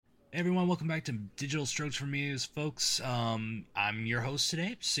Hey everyone, welcome back to Digital Strokes for Muse, folks. I'm your host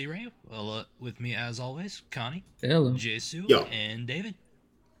today, C-Ray. With me as always, Connie, Hello. Jesu, Yo, and David.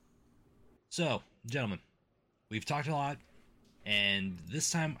 So, gentlemen, we've talked a lot, and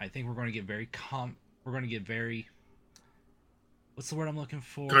this time I think we're going to get we're going to get very. What's the word I'm looking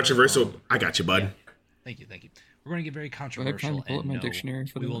for? controversial. I got you, Yeah. bud. Thank you. We're going to get very Go ahead, Connie, controversial, pull up and my no, dictionary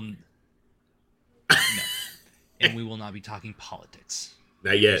for we the will week. no, and we will not be talking politics.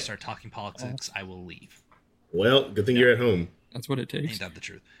 Not If we yet. start talking politics, I will leave. Well, good thing No. you're at home. That's what it Ain't takes. that the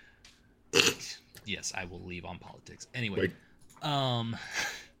truth? Yes, I will leave on politics. Anyway, Like, um,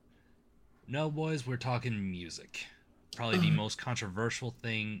 no, boys, we're talking music. Probably the most controversial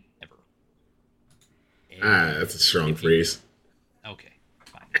thing ever. that's a strong if you- phrase. Okay,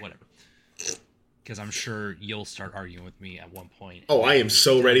 fine, whatever. Because I'm sure you'll start arguing with me at one point. Oh, I am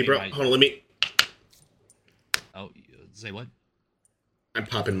so Tell ready, me bro. why- Hold on, let me. Oh, say what? I'm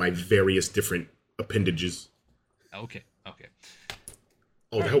popping my various different appendages. Okay.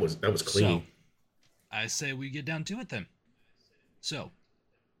 Oh, that was clean. So, I say we get down to it then. So,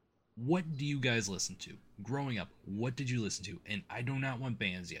 what do you guys listen to? Growing up, what did you listen to? And I do not want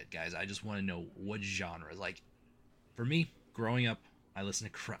bands yet, guys. I just want to know what genre. Like, for me, growing up, I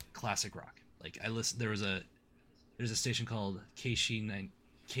listened to classic rock. Like, there's a station called Keishi,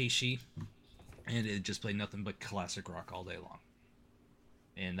 and it just played nothing but classic rock all day long.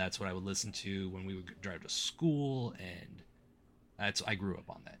 And that's what I would listen to when we would drive to school, and I grew up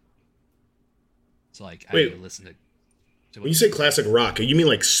on that. So like I Wait. would listen to When you say classic rock, you mean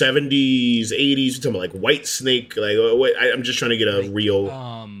like 70s, 80s? You talking about like White Snake? Like, what? I'm just trying to get a real.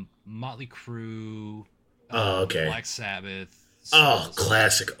 Motley Crue, Oh, okay. Black Sabbath. Oh, Souls,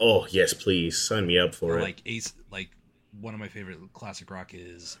 classic. Oh, yes, please sign me up for or it. like one of my favorite classic rock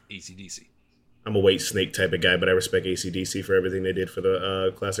is AC/DC. I'm a White Snake type of guy, but I respect AC/DC for everything they did for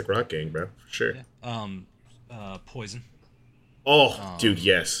the classic rock gang, bro. For sure. Yeah. Poison, Oh, dude,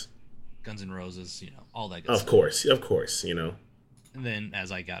 yes. Guns N' Roses, all that good Of stuff. course, And then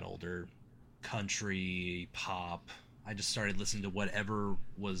as I got older, country, pop, I just started listening to whatever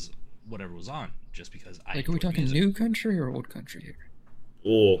was on, just because I Like, are we enjoy talking music. new country or old country here?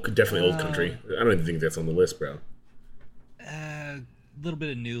 Oh, definitely old country. I don't even think that's on the list, bro. A little bit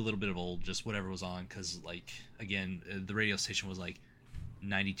of new, a little bit of old, just whatever was on. Because, like, again, the radio station was like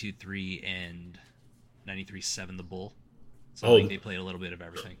 92.3 and 93.7 The Bull. So, Oh. like, they played a little bit of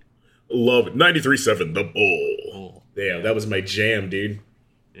everything. Love it. 93.7 The Bull. Bull. Yeah, that was my jam, dude.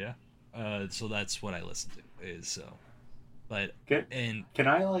 Yeah. So that's what I listen to. Is so. But, Can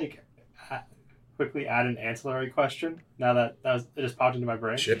I quickly add an ancillary question? Now that it just popped into my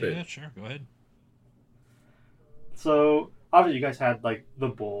brain. Ship it. yeah, sure, go ahead. So obviously you guys had like the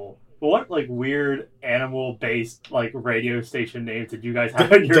bull. But what like weird animal based like radio station names did you guys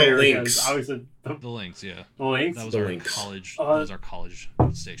have in your The area? Lynx. Obviously The Lynx, yeah. the Lynx. That was The our Lynx. college. Uh, That was our college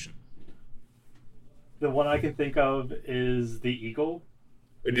station. The one I can think of is the Eagle.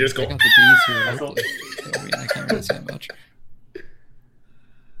 And you just I go. got the bees here. That's all- locally. I mean, I can't really say much.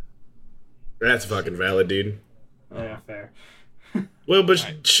 That's fucking valid, dude. Yeah, fair. Well, but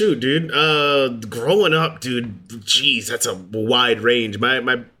Right. shoot, dude. Growing up, dude. Jeez, that's a wide range.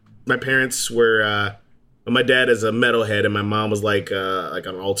 My parents were. My dad is a metalhead, and my mom was like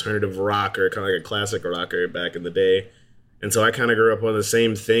an alternative rocker, kind of like a classic rocker back in the day. And so I kind of grew up on the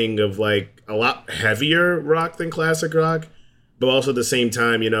same thing of like a lot heavier rock than classic rock, but also at the same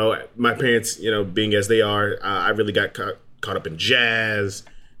time, my parents, being as they are, I really got caught up in jazz.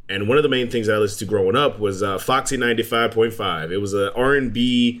 And one of the main things I listened to growing up was Foxy 95.5. It was a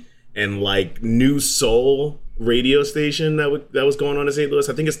R&B and like new soul radio station that was going on in St. Louis.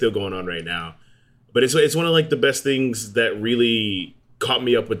 I think it's still going on right now. But it's one of like the best things that really caught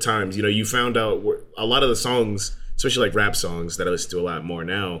me up with times. You found out a lot of the songs, especially like rap songs that I listen to a lot more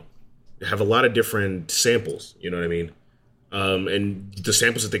now, have a lot of different samples. You know what I mean? And the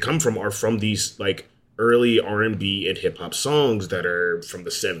samples that they come from are from these like early R&B and hip hop songs that are from the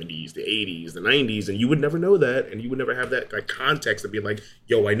 70s, the 80s, the 90s, and you would never know that, and you would never have that like context to be like,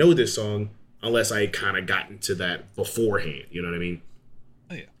 yo, I know this song, unless I kind of got into that beforehand. You know what I mean?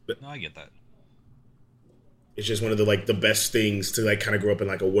 Oh yeah, no, I get that. It's just one of the best things to like kind of grow up in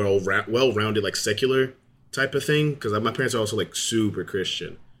like a well-rounded like secular type of thing, because my parents are also like super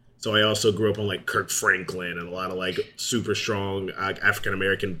Christian. So I also grew up on like Kirk Franklin and a lot of like super strong African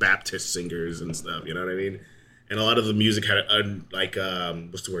American Baptist singers and stuff. You know what I mean? And a lot of the music had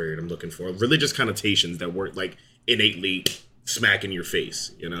what's the word I'm looking for? Religious connotations that weren't like innately smack in your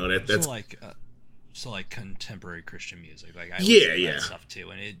face. That's So like, So like contemporary Christian music, like I Yeah, listen to yeah. that stuff too,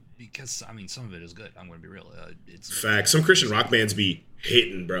 and it because I mean some of it is good. I'm going to be real. It's Fact. Some Christian rock bands be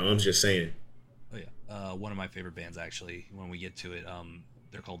hitting, bro. I'm just saying. Oh yeah, one of my favorite bands actually. When we get to it,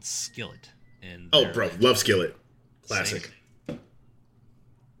 they're called Skillet. And Oh, they're- bro, love Skillet. Classic.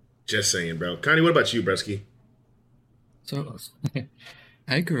 Just saying, bro. Connie, what about you, Bresky? So,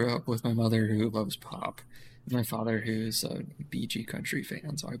 I grew up with my mother who loves pop, and my father who's a BG country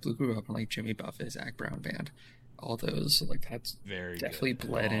fan. So I grew up on like Jimmy Buffett, Zach Brown Band, all those. Like that's Very definitely good.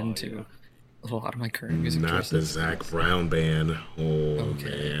 bled Oh, into yeah. a lot of my current music Not the choices. Zach Brown band. Oh, Okay.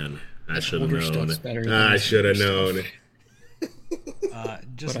 man. I The should have older known. stuff's better than I the should have newer known. stuff.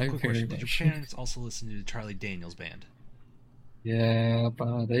 Just But a I quick very question: Did much- your parents also listen to the Charlie Daniels Band? Yeah,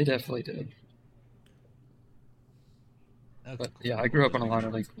 but they definitely did. Okay, But cool. yeah, I grew up on a lot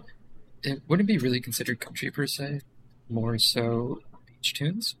of like, it wouldn't be really considered country per se, more so beach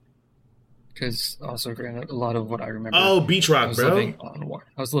tunes. Because also, granted, a lot of what I remember, Oh, Beach I Rock, was bro. living on water.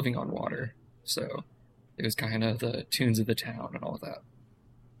 I was living on water, so it was kind of the tunes of the town and all that.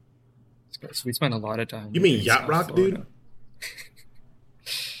 So we spent a lot of time. You mean in yacht South rock, Florida. dude?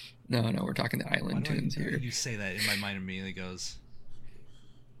 No, we're talking the Why island do tunes here. you say that? In my mind immediately goes.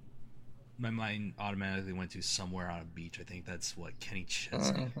 My mind automatically went to somewhere on a beach. I think that's what Kenny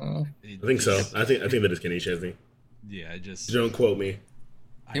Chesney. Uh-huh. I think so. I think that is Kenny Chesney. Yeah, I just. Don't quote me.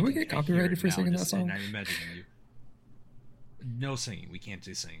 I Did we think get I hear copyrighted it for now singing that just- song? And I'm imagining you. No singing. We can't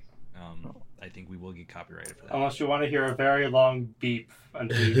do singing. I think we will get copyrighted for that. Unless you want to hear a very long beep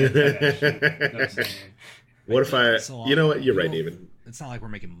until you get finished. No singing. What if I... So, You know what? You're right, well, David. It's not like we're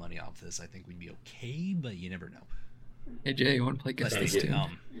making money off this. I think we'd be okay, but you never know. Hey Jay, you want to play Guess But This get-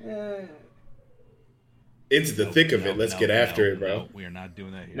 Tune? Into the thick of it. Let's get after it, bro. No, we are not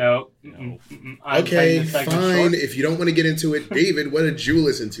doing that here. No. No. I'm Okay, cutting this segment fine. short. If you don't want to get into it, David, what did you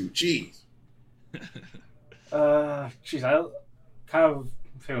listen to? Jeez. Jeez, I kind of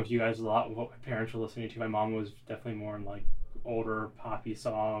feel with you guys a lot with what my parents were listening to. My mom was definitely more in like older poppy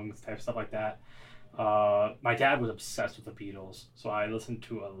songs, type stuff like that. My dad was obsessed with the Beatles, so I listened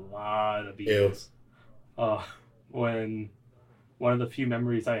to a lot of Beatles. When one of the few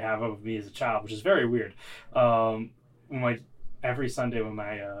memories I have of me as a child, which is very weird, every Sunday when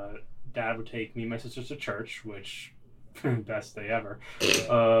my dad would take me and my sisters to church, which best day ever.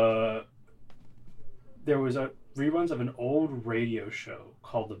 There was a reruns of an old radio show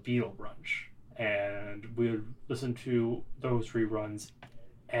called The Beatle Brunch, and we would listen to those reruns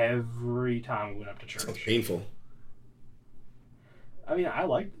every time we went up to Sounds church. painful. I mean, I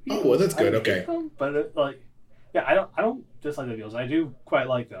like the Beatles. Oh, well, that's good, I okay. hate them, but yeah, I don't dislike the Beatles. I do quite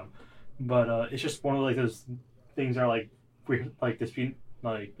like them, but it's just one of like those things that are like weird, like this being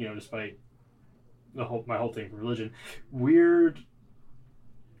like despite my whole thing for religion, weirdly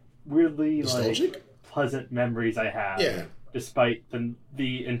like Nostalgic? pleasant memories I have. Yeah. Despite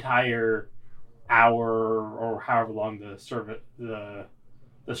the entire hour or however long the service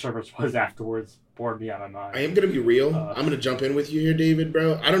was afterwards bored me out of my mind. I am going to be real. Uh, I'm going to jump in with you here, David,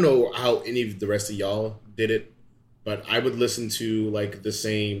 bro. I don't know how any of the rest of y'all did it, but I would listen to like the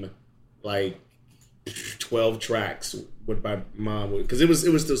same like 12 tracks with my mom because it was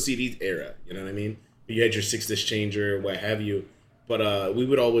still CD era, you know what I mean? You had your 6-disc changer, what have you. But we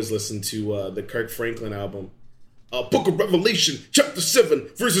would always listen to the Kirk Franklin album, Book of Revelation, chapter 7,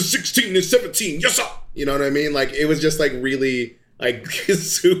 verses 16 and 17. Yes, sir. You know what I mean? Like it was just like really like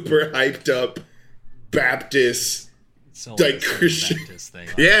super hyped up Baptist. So Like it's a Christian- Baptist thing.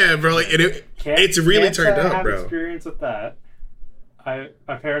 Yeah, bro. Like it's really Can't turned say I up, have bro. experience with that. My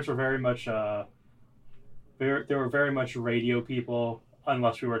parents were very much they were very much radio people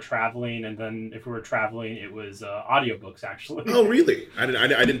unless we were traveling, and then if we were traveling it was audiobooks actually. Oh, really? I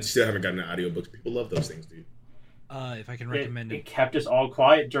didn't still haven't gotten an audiobooks. People love those things, dude. If I can recommend It kept us all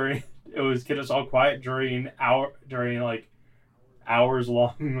quiet during like hours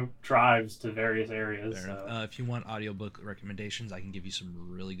long drives to various areas. Fair So. enough. If you want audiobook recommendations, I can give you some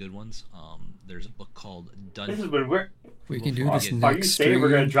really good ones. There's a book called This is Dungeon. when we're. We can do Are this you Are you next saying we're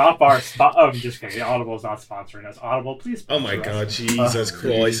going to stream. drop our spot? Oh, I'm just kidding. Audible's not sponsoring us. Audible, please. Oh my sponsor God, us. Jesus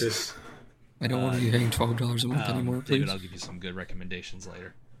Christ! I don't want to be paying $12 a month anymore, please. David, I'll give you some good recommendations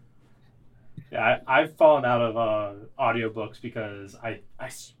later. Yeah, I've fallen out of audiobooks because I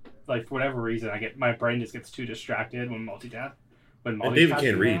like for whatever reason my brain just gets too distracted when multitasking. And David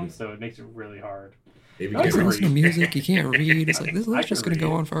can't read. So it makes it really hard. Maybe I You you can can listen to read. music, you can't read. It's like, this I is just can going to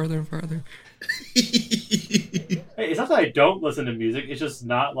go read. on farther and farther. Hey, it's not that I don't listen to music. It's just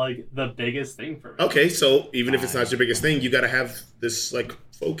not like the biggest thing for me. Okay, so even if it's not your biggest thing, you got to have this like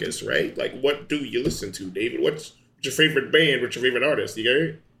focus, right? Like, what do you listen to, David? What's your favorite band? What's your favorite artist? You get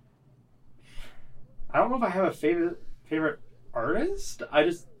it? I don't know if I have a favorite artist. I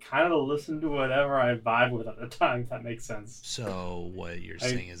just kind of listen to whatever I vibe with at the time, if that makes sense. So what you're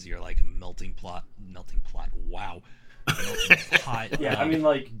saying is you're like melting pot. Wow, melting pot. Yeah, I of mean,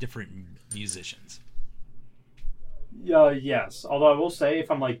 like, different musicians. Yes. Although I will say,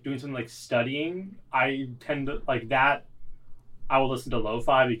 if I'm like doing something like studying, I tend to like that. I will listen to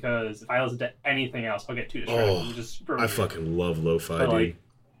lo-fi because if I listen to anything else, I'll get too distracted. I fucking love lo-fi, but, dude. like,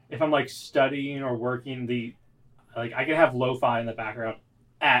 if I'm like studying or working, I can have lo-fi in the background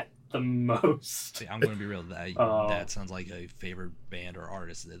at the most. See, I'm going to be real. That sounds like a favorite band or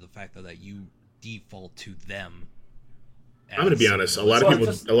artist. The fact that you default to them. I'm going to be honest. A lot of people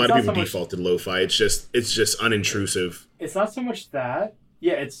default to lo-fi. It's just unintrusive. It's not so much that.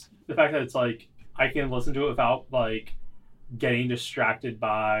 Yeah, it's the fact that it's like I can listen to it without like getting distracted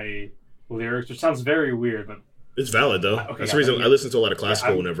by lyrics, which sounds very weird, but it's valid though. That's the reason I listen to a lot of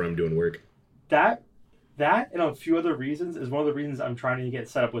classical whenever I'm doing work. That and a few other reasons is one of the reasons I'm trying to get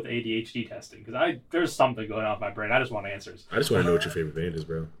set up with ADHD testing because there's something going on with my brain. I just want answers. I just want to know what your favorite band is,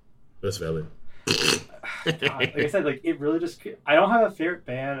 bro. That's valid. God, like I said, like it really just I don't have a favorite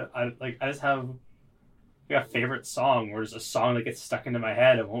band. I just have a favorite song or just a song that gets stuck into my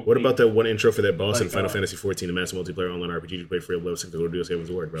head. What about that one intro for that boss in Final Fantasy XIV, the massive multiplayer online RPG you play for level 6 to go do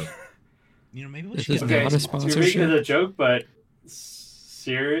Heaven's Ward, bro? You know, maybe we This should is get not a sponsorship. You're making it a joke, but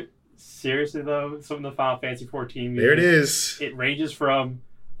seriously though, some of the Final Fantasy XIV music, there it is. It ranges from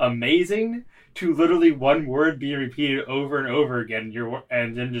amazing to literally one word being repeated over and over again.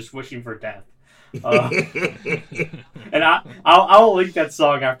 And then just wishing for death. And I'll link that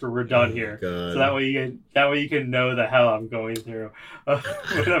song after we're done here, God. so that way you can know the hell I'm going through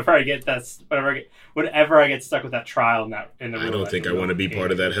whenever I get stuck with that trial in the room. I don't think I want to be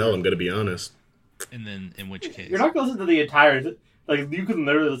part of that hell. I'm gonna be honest. And then, in which case, you're not gonna listen to the entire. Like you can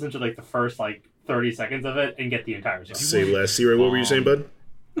literally listen to like the first like 30 seconds of it and get the entire song. Say less. What were you saying, bud?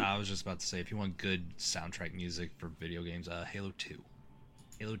 I was just about to say, if you want good soundtrack music for video games, Halo 2.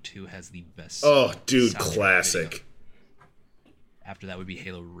 Halo 2 has the best. Oh, dude, soundtrack classic. video. After that would be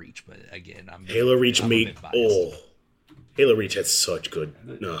Halo Reach, but again, Halo Reach I'm made. Oh, Halo Reach had such good.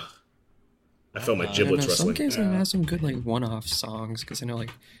 No, I felt my giblets Some rustling. games have some good like one-off songs because I know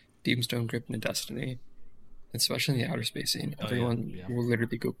like Deep Stone Grip and Destiny, especially in the outer space scene, everyone will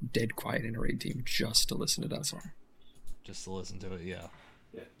literally go dead quiet in a raid team just to listen to that song. Just to listen to it, yeah.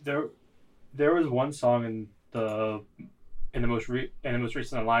 There was one song in the most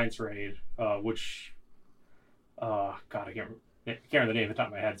recent Alliance raid, which God, I can't remember the name off the top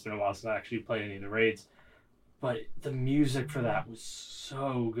of my head. It's been a while since I actually played any of the raids, but the music for that was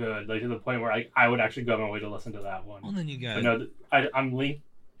so good, like to the point where I would actually go on my way to listen to that one. Well, then you got. But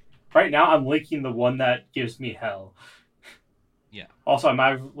no, I'm linking the one that gives me hell. Yeah. Also, I might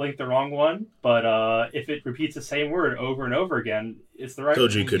have linked the wrong one, but if it repeats the same word over and over again, it's the right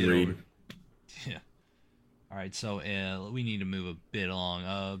Told you one. couldn't read. Yeah. All right, so we need to move a bit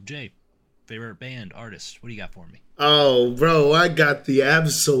along. Jay, favorite band, artist, what do you got for me? Oh, bro, I got the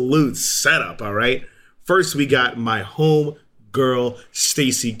absolute setup, all right? First, we got my home girl,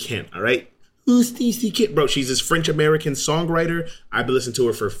 Stacey Kent, all right? Who's Stacey Kent? Bro, she's this French-American songwriter. I've been listening to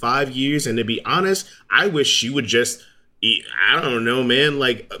her for 5 years, and to be honest, I wish she would just, I don't know, man,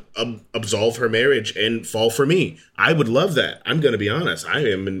 like, absolve her marriage and fall for me. I would love that. I'm going to be honest. I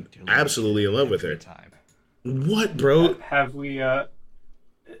am absolutely in love with her. Time. What, bro? Have we,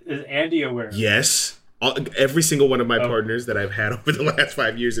 is Andy aware? Yes. Every single one of my partners that I've had over the last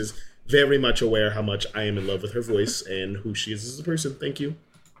 5 years is very much aware how much I am in love with her voice and who she is as a person. Thank you.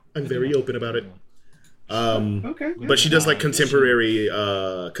 I'm very open about it. Okay. But she does like contemporary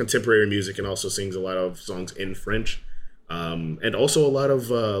music and also sings a lot of songs in French. And also a lot of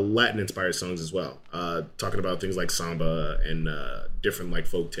Latin inspired songs as well. Talking about things like samba and different like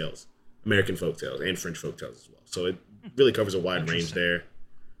folk tales, American folk tales and French folk tales as well. So it really covers a wide range there.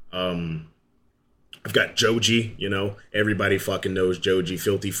 I've got Joji, everybody fucking knows Joji,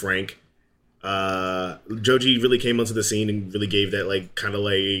 Filthy Frank. Joji really came onto the scene and really gave that like kind of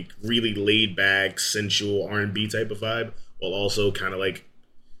like really laid back, sensual R&B type of vibe, while also kind of like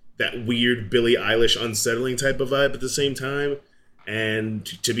that weird Billie Eilish unsettling type of vibe at the same time. And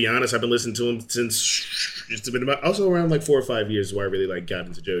to be honest, I've been listening to him since it's been about also around like 4 or 5 years where I really like got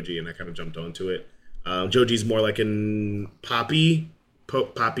into Joji and I kind of jumped onto it. Joji's more like an poppy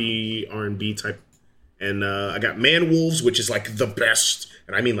R&B type. And I got Man Wolves, which is like the best,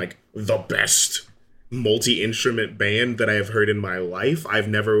 and I mean like the best multi-instrument band that I have heard in my life. I've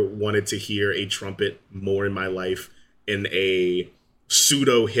never wanted to hear a trumpet more in my life in a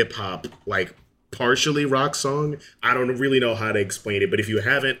pseudo hip-hop, like partially rock song. I don't really know how to explain it, but if you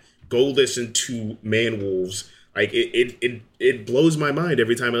haven't, go listen to Man-Wolves. Like it blows my mind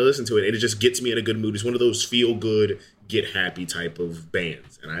every time I listen to it. It just gets me in a good mood. It's one of those feel good, get happy type of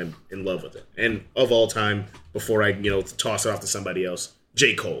bands, and I'm in love with it. And of all time, before I toss it off to somebody else,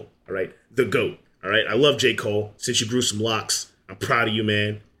 J. Cole. All right, the GOAT. All right, I love J. Cole. Since you grew some locks, I'm proud of you,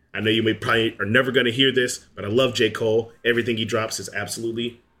 man. I know you probably are never gonna hear this, but I love J. Cole. Everything he drops is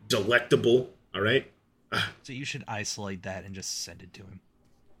absolutely delectable. All right. So you should isolate that and just send it to him.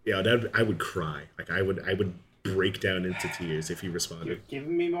 Yeah, I would cry. Like I would break down into tears if he responded. You're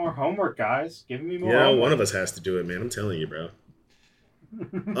giving me more homework, guys. Giving me more. Yeah, homework. one of us has to do it, man. I'm telling you, bro.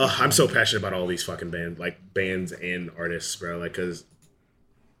 I'm so passionate about all these fucking bands and artists, bro. Like, cause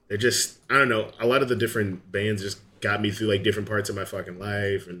they're just, I don't know. A lot of the different bands just got me through like different parts of my fucking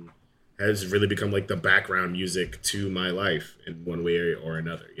life, and has really become like the background music to my life in one way or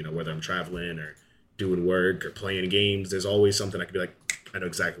another. Whether I'm traveling or doing work or playing games, there's always something I could be like, I know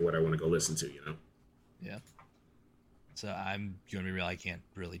exactly what I want to go listen to. Yeah. So I'm gonna be real. I can't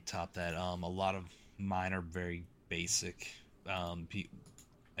really top that. A lot of mine are very basic.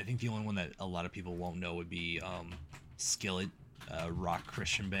 I think the only one that a lot of people won't know would be Skillet, rock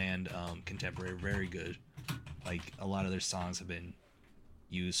Christian band, contemporary, very good. Like a lot of their songs have been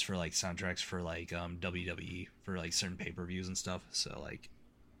used for like soundtracks for like WWE for like certain pay-per-views and stuff. So like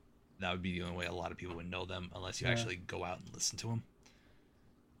that would be the only way a lot of people would know them unless you actually go out and listen to them.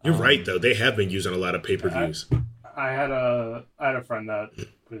 You're right though. They have been used on a lot of pay-per-views. I had a friend that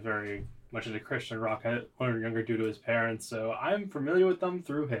was very much into Christian rock. One younger due to his parents, so I'm familiar with them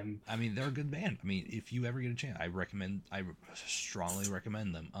through him. I mean, they're a good band. I mean, if you ever get a chance, I strongly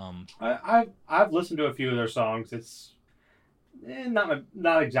recommend them. I've listened to a few of their songs. It's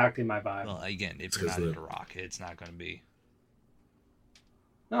not exactly my vibe. Well, again, if you're not into rock, it's not going to be.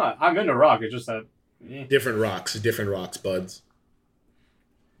 No, I'm into rock. It's just that different rocks, buds.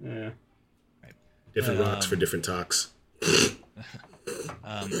 Yeah. Different rocks for different talks.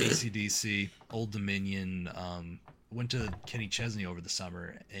 AC/DC, Old Dominion. Went to Kenny Chesney over the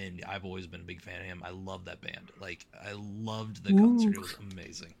summer, and I've always been a big fan of him. I love that band. Like, I loved the concert. It was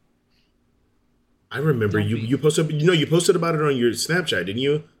amazing. I remember you posted. You posted about it on your Snapchat, didn't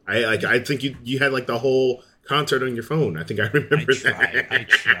you? I think you had like the whole concert on your phone. I think I remember that. I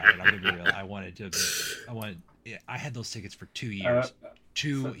tried. I'm gonna be real. I had those tickets for 2 years.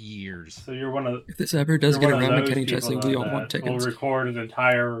 2 years. So you're one of. If this ever does get around to Kenny Chesney, we all want tickets. We'll record an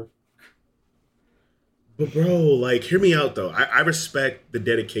entire. But bro, like, hear me out though. I respect the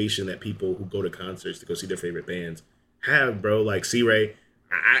dedication that people who go to concerts to go see their favorite bands have, bro. Like C-Ray,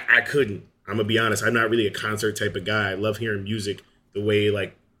 I couldn't. I'm gonna be honest. I'm not really a concert type of guy. I love hearing music the way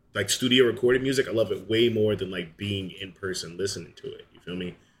like studio recorded music. I love it way more than like being in person listening to it. You feel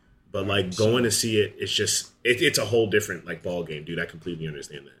me? But like going to see it, it's just it's a whole different like ball game, dude. I completely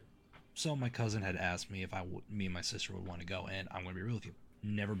understand that. So my cousin had asked me if me and my sister would want to go, and I'm gonna be real with you.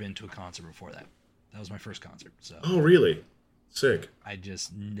 Never been to a concert before that. That was my first concert. So. Oh really? Sick. I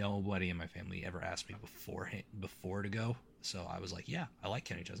just nobody in my family ever asked me before to go, so I was like, yeah, I like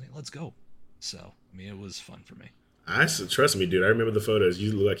Kenny Chesney. Let's go. So I mean, it was fun for me. Trust me, dude. I remember the photos.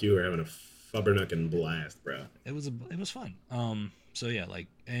 You look like you were having a fubbernucking blast, bro. It was fun. So yeah, like,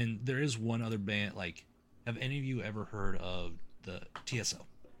 and there is one other band. Like, have any of you ever heard of the TSO,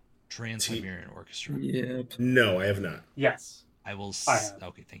 Trans-Siberian Orchestra? Yep. No, I have not. Yes. I have.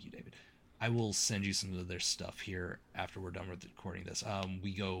 Okay, thank you, David. I will send you some of their stuff here after we're done with recording this.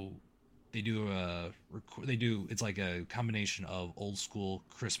 They do it's like a combination of old school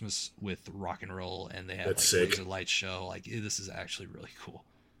Christmas with rock and roll, and they have That's like sick. laser light show. Like, this is actually really cool.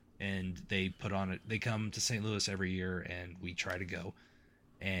 And they put on it. They come to St. Louis every year, and we try to go.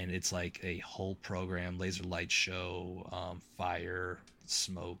 And it's like a whole program, laser light show, fire,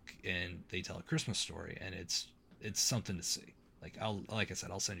 smoke, and they tell a Christmas story, and it's something to see. Like I said,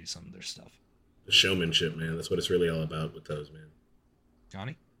 I'll send you some of their stuff. The showmanship, man. That's what it's really all about with those, man.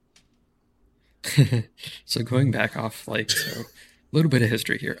 Johnny? So going back off, a little bit of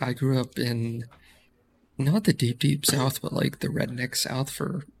history here. I grew up in not the deep South, but like the redneck South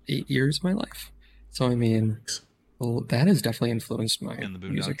for 8 years of my life. So I mean, well, that has definitely influenced my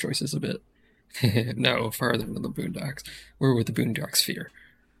music choices a bit. No, farther than the Boondocks. We're with the Boondock sphere.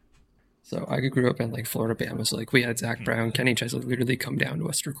 So I grew up in like Florida, Bama. So like we had Zach Brown, Kenny Chesney literally come down to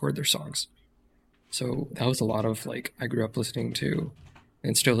us to record their songs. So that was a lot of like I grew up listening to,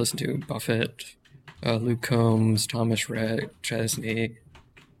 and still listen to Buffett, Luke Combs, Thomas Rhett, Chesney,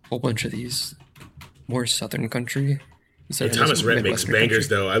 a whole bunch of these more Southern country. Hey, Thomas Rhett makes bangers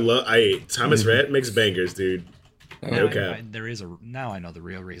country. Though. Thomas Rhett makes bangers, dude. There is now I know the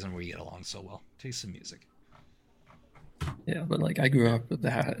real reason we get along so well. Taste some music. Yeah, but like I grew up with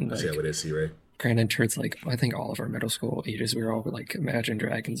that, and That's how like it is, C-Ray. granted, towards like I think all of our middle school ages, we were all like Imagine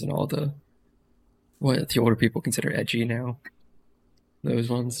Dragons and all the what the older people consider edgy now. Those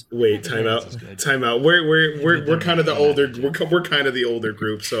ones. Wait, time This out. is good. Time out. We're kind of the older. We're kind of the older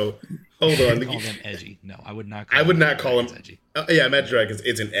group. So hold I on. would call them edgy. No, I would not. I would not call Dragons them edgy. Yeah, Imagine Dragons.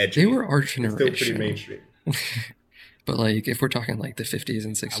 It's an edgy. They were our It's still pretty generation. mainstream. But like if we're talking like the 50s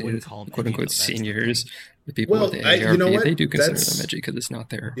and I wouldn't 60s, call them quote edgy, unquote though. That's the seniors, thing. the people Well, with the you know AARP, what? they do consider That's- them edgy because it's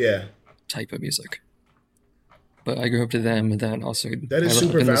not their Yeah, type of music. But I grew up to them, and then also that is I've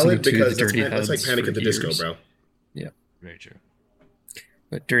super been listening valid to because the that's, Dirty that's like Heads Panic for at the Disco, years. bro. Very true.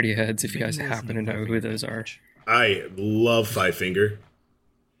 But Dirty Heads, if you Maybe guys listen happen to Five know Finger who Death those are, Punch. I love Five Finger.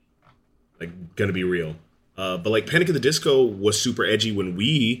 Like, gonna be real. But like Panic at the Disco was super edgy when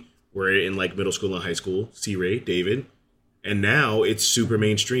we were in like middle school and high school. C-Ray, David, and now it's super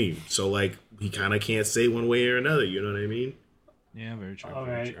mainstream. So like he kind of can't say one way or another. You know what I mean? Yeah, very true.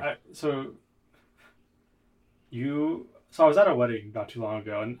 Very Okay, true. so I was at a wedding not too long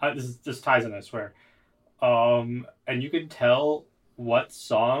ago, and this ties in, I swear. And you can tell what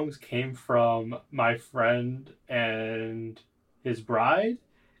songs came from my friend and his bride,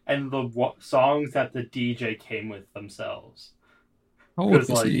 and the songs that the DJ came with themselves. how old Because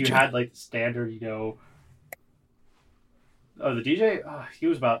was like the you DJ? had like standard, Oh, the DJ, he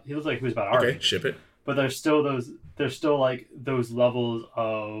was about our Okay, age. ship it. But there's still like those levels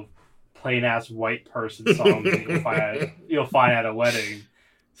of plain ass white person songs that you'll find at a wedding,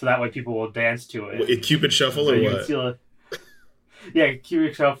 so that way people will dance to it. Cupid Shuffle So or you can what? see, yeah,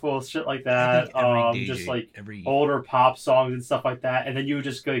 Cubic Shuffle, shit like I that. think every DJ, Just like every older pop songs and stuff like that, and then you would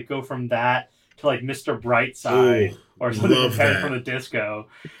just go from that to like Mr. Brightside Ooh, or something love from that. the disco,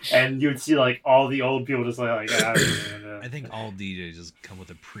 and you would see like all the old people just I think all DJs just come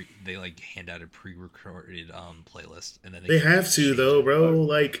with they like hand out a pre-recorded playlist, and then They have to change though, it. bro.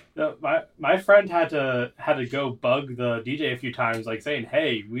 Like No, my friend had to go bug the DJ a few times, like saying,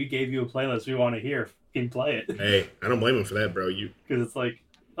 "Hey, we gave you a playlist we want to hear. Can play it." hey, I don't blame him for that, bro. Because it's like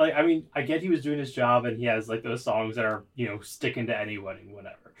I mean, I get he was doing his job and he has like those songs that are sticking to any wedding,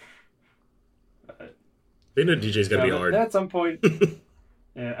 whatever. Being a DJ's gotta be hard. At some point,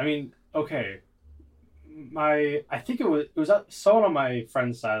 yeah. I mean, okay. I think it was someone on my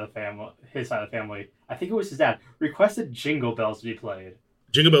friend's side of the family, his side of the family. I think it was his dad requested Jingle Bells to be played.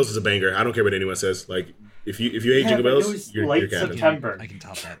 Jingle Bells is a banger. I don't care what anyone says. Like if you hate Jingle but it Bells, was you're late capping. September. I can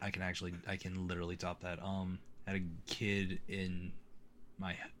top that. I can literally top that. Had a kid in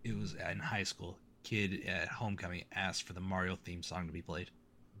it was in high school. Kid at homecoming asked for the Mario theme song to be played.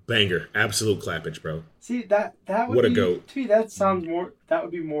 Banger, absolute clappage, bro. See that would What a be, goat. to me. That sounds more. That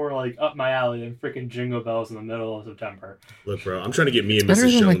would be more like up my alley than freaking Jingle Bells in the middle of September. Look, bro, I'm trying to get me and Better Mrs.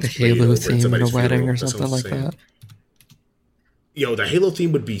 than Jones like the played Halo over at theme in a somebody's wedding funeral. or That's something all I'm like saying. that. Yo, the Halo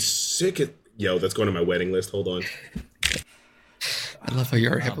theme would be sick. Yo, that's going to my wedding list. Hold on. I love how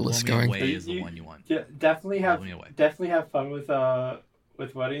your hip Blow list Me going. Away is the one you want. Yeah, definitely Blow Me Away. have fun with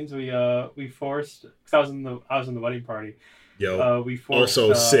weddings. We forced because I was in the wedding party. Yo, We forced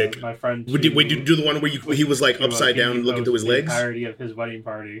also sick. my friend. Wait, did you do the one where he was like upside down and looking through his the legs? entirety of his wedding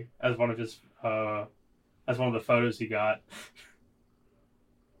party as one of the photos he got.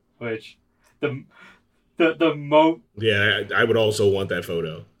 Which Yeah, I would also want that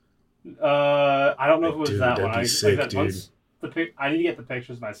photo. I don't know if it was Dude, that that'd one. be sick, that dude. once I need to get the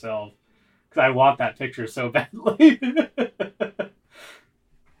pictures myself because I want that picture so badly.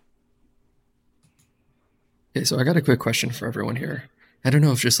 Okay, so I got a quick question for everyone here. I don't know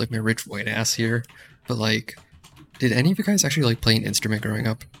if it's just like my rich white ass here, but like, did any of you guys actually like play an instrument growing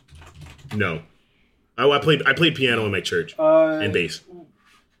up? No. Oh, I played piano in my church and bass.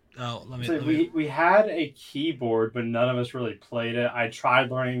 Oh, let So me. we had a keyboard, but none of us really played it. I tried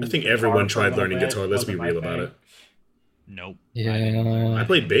learning. I think guitar everyone for a tried little learning bit. guitar. Let's be Wasn't my real about thing. it. Nope. Yeah. I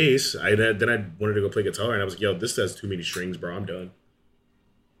played bass. Then I wanted to go play guitar, and I was like, "Yo, this has too many strings, bro. I'm done."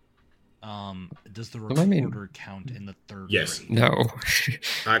 Does the Well, I mean- recorder count in the third Yes. grade? No.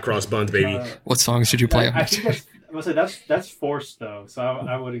 Hot cross buns, baby. What songs did you play on I it? think that's forced though, so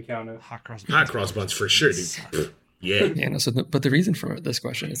I wouldn't count it. Hot cross buns for sure, dude. Pfft, yeah. Yeah, no, but the reason for this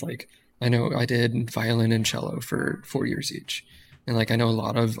question is like, I know I did violin and cello for 4 years each. And like, I know a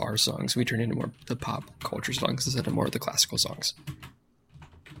lot of our songs, we turn into more the pop culture songs instead of more of the classical songs.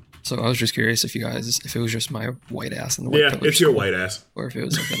 So I was just curious if it was just my white ass in the white Yeah, village it's your school, white ass. or if it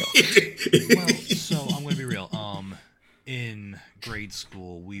was something else. Well, so I'm gonna be real. In grade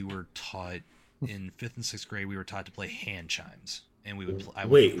school, we were taught in 5th and 6th grade, we were taught to play hand chimes, and we would. I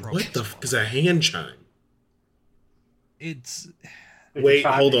would Wait, pro what the as fuck well. is a hand chime? It's If Wait, you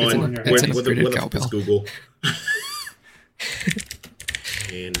try hold to on. turn your It's What an the upgraded fuck is cowbell. Google?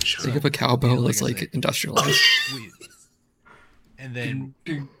 hand Think of chime. a cowbell Yeah, that's I like said, industrialized. we, and then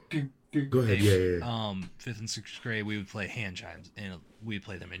Go ahead. anyway, Yeah. fifth and sixth grade we would play hand chimes, and we'd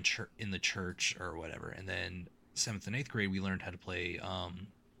play them in the church or whatever. And then seventh and eighth grade we learned how to play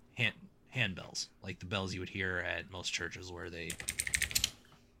hand bells, like the bells you would hear at most churches where they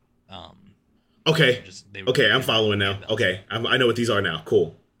um Okay. they would Okay, I'm hand following now. bells. Okay, I know what these are now.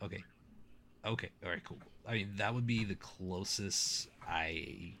 Cool. Okay. Okay. All right. Cool. I mean, that would be the closest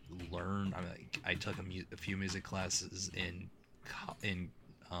I learned. I mean, like, I took a few music classes in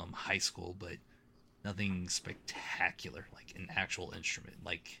high school, but nothing spectacular, like an actual instrument.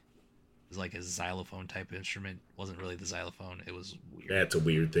 Like it was like a xylophone type instrument. Wasn't really the xylophone. It was weird. That's a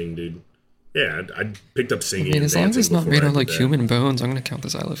weird thing, dude. Yeah, I picked up I singing. mean, and as long as it's dancing not before made I of did like that. human bones, I'm gonna count the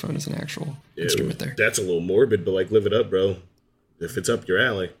xylophone as an actual Ew, instrument there. That's a little morbid, but like, live it up, bro. If it's up your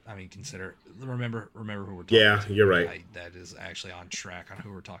alley. I mean, remember who we're talking Yeah, to. you're right. That is actually on track on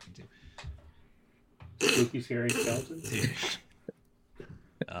who we're talking to. Spooky, scary skeletons.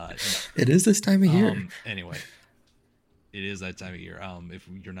 No. It is this time of year. Anyway, it is that time of year. If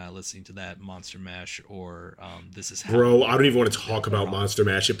you're not listening to that, Monster Mash or This Is How. Bro, I don't even want to talk about Monster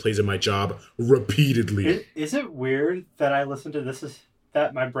Mash. It plays in my job repeatedly. Is it weird that I listen to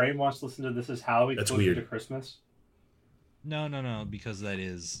that my brain wants to listen to This Is How That's closer weird. to Christmas? No, because that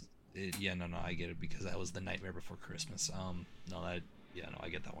is it. Yeah, no, I get it because that was the Nightmare Before Christmas. I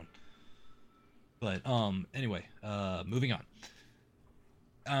get that one. But anyway, moving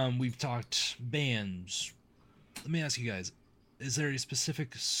on. We've talked bands. Let me ask you guys: is there a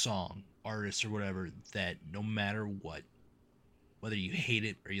specific song, artist, or whatever that no matter what, whether you hate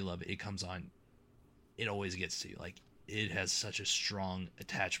it or you love it, it comes on, it always gets to you. Like it has such a strong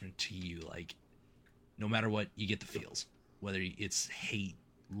attachment to you. Like no matter what, you get the feels. Whether it's hate,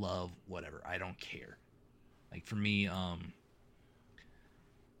 love, whatever, I don't care. Like for me,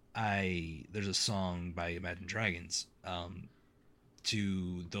 there's a song by Imagine Dragons,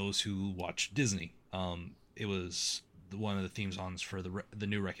 to those who watch Disney. It was one of the theme songs for the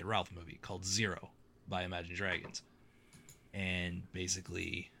new Wreck-It Ralph movie called Zero by Imagine Dragons, and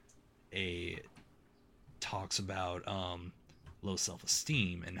basically, it talks about low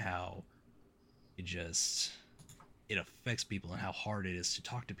self-esteem and how it affects people and how hard it is to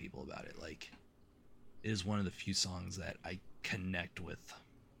talk to people about it. Like, it is one of the few songs that I connect with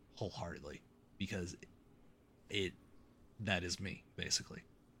wholeheartedly because that is me, basically.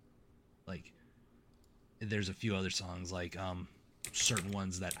 Like, there's a few other songs, like certain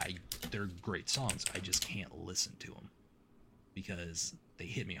ones that they're great songs. I just can't listen to them because they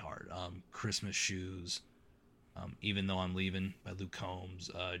hit me hard. Christmas Shoes, Even Though I'm Leaving by Luke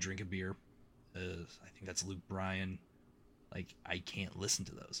Combs, Drink a Beer. I think that's Luke Bryan. Like, I can't listen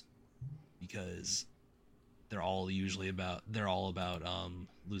to those because they're all about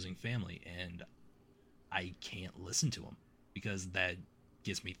losing family, and I can't listen to them because that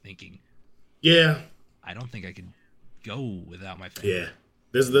gets me thinking. Yeah. I don't think I could go without my family. Yeah.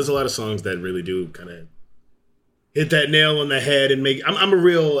 There's a lot of songs that really do kind of hit that nail on the head and make. I'm a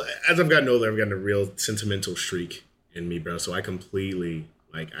real, as I've gotten older, I've gotten a real sentimental streak in me, bro. So I completely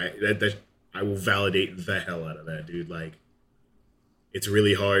I will validate the hell out of that, dude. Like, it's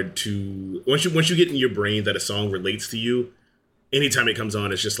really hard to once you get in your brain that a song relates to you. Anytime it comes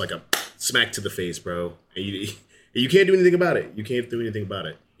on, it's just like a smack to the face, bro. And you can't do anything about it. You can't do anything about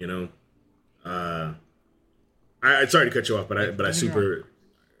it. You know. I sorry to cut you off, but I super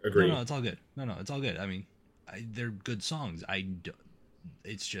agree. No, it's all good. No, it's all good. I mean, they're good songs.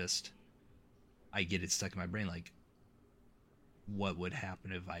 It's just I get it stuck in my brain. Like, what would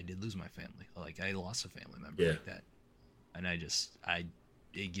happen if I did lose my family? Like, I lost a family member like that, and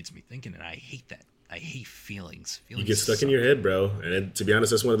it gets me thinking, and I hate that. I hate feelings. You get stuck in your head, bro. And to be honest,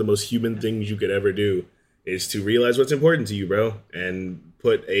 that's one of the most human things you could ever do is to realize what's important to you, bro, and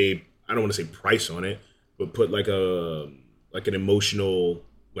put I don't want to say price on it, but put like an emotional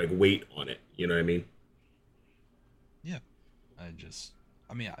weight on it. You know what I mean? Yeah.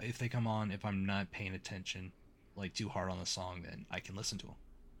 I mean, if they come on, if I'm not paying attention too hard on the song, then I can listen to them.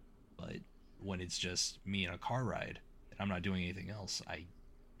 But when it's just me in a car ride and I'm not doing anything else,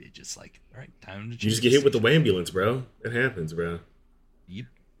 it just all right, time to change. You just get hit with the ambulance, bro. It happens, bro. Yep.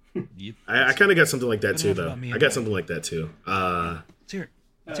 I kind of got something like that too, though. I got something like that too. Let's hear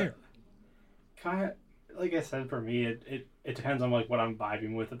it. Kind of, like I said, for me, it depends on what I'm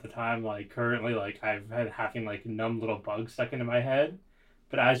vibing with at the time. Like currently, I've had having numb little bugs stuck into my head.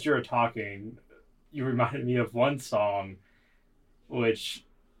 But as you were talking, you reminded me of one song, which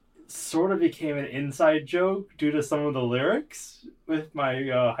sort of became an inside joke due to some of the lyrics with my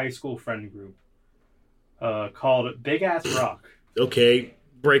high school friend group, called Big Ass Rock. Okay,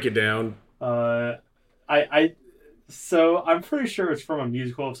 Break it down. So I'm pretty sure it's from a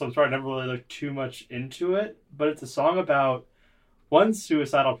musical of some sort. I never really looked too much into it, but it's a song about one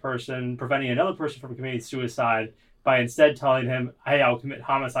suicidal person preventing another person from committing suicide by instead telling him, "Hey, I'll commit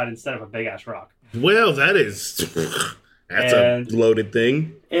homicide instead of a big ass rock." Well, that's a loaded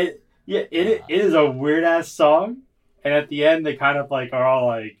thing. It is a weird ass song, and at the end they kind of like are all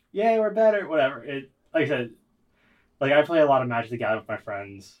like, "Yeah, we're better," whatever. It, like I said, like I play a lot of Magic the Gathering with my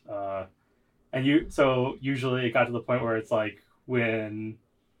friends, so usually it got to the point where it's like when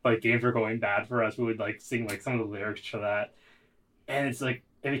like games were going bad for us, we would like sing like some of the lyrics to that, and it's like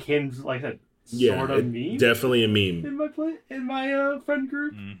it became like a sort of meme. Definitely a meme in my friend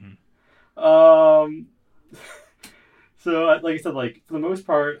group. Mm-hmm. So like I said, like for the most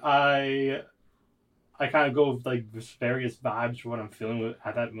part, I kind of go with like various vibes for what I'm feeling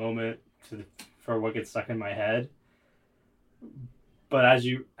at that moment for what gets stuck in my head. But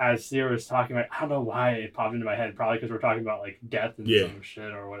as Sierra was talking about, I don't know why it popped into my head. Probably because we're talking about like death and some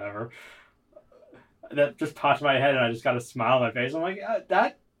shit or whatever. That just popped in my head, and I just got a smile on my face. I'm like,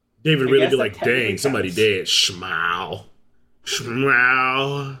 that. David really be like, dang, somebody dead. Smile.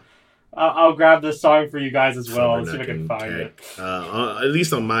 I'll grab this song for you guys as well and see if I can find it. At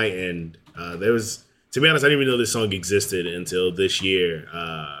least on my end, there was. To be honest, I didn't even know this song existed until this year.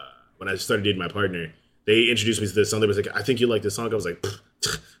 When I started dating my partner, they introduced me to this song. They was like, "I think you like this song." I was like,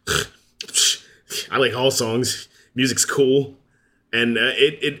 "I like all songs. Music's cool." And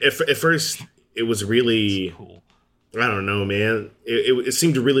at first it was really cool. I don't know, man. It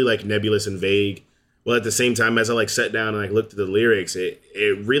seemed really like nebulous and vague. Well, at the same time, as I like sat down and like looked at the lyrics, it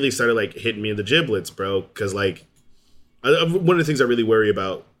really started like hitting me in the giblets, bro. Because like one of the things I really worry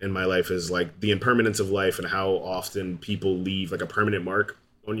about in my life is like the impermanence of life and how often people leave like a permanent mark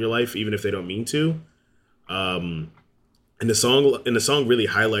on your life, even if they don't mean to. And the song really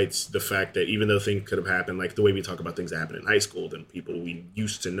highlights the fact that even though things could have happened, like the way we talk about things that happened in high school, then people we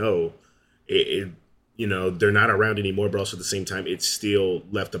used to know, you know, they're not around anymore, but also at the same time, it still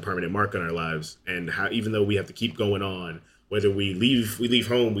left a permanent mark on our lives. And how, even though we have to keep going on, whether we leave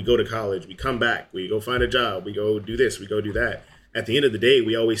home, we go to college, we come back, we go find a job, we go do this, we go do that. At the end of the day,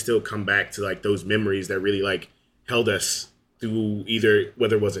 we always still come back to like those memories that really like held us through either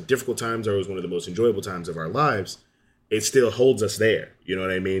whether it was at difficult times or it was one of the most enjoyable times of our lives. It still holds us there. You know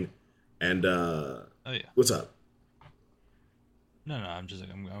what I mean? And oh yeah, what's up? No, I'm just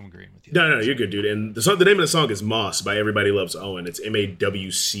like I'm agreeing with you. No, you're good, dude. And the name of the song is Moss by Everybody Loves Owen. It's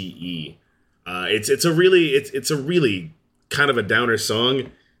MAWCE. It's a really kind of a downer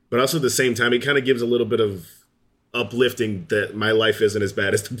song, but also at the same time, it kind of gives a little bit of uplifting that my life isn't as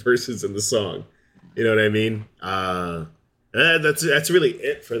bad as the person's in the song. You know what I mean? That's really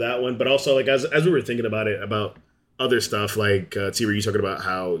it for that one. But also, like as we were thinking about it, about other stuff, like T, were you talking about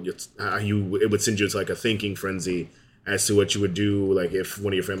how it would send you to like a thinking frenzy as to what you would do, like if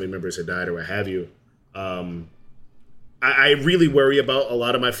one of your family members had died or what have you. I really worry about a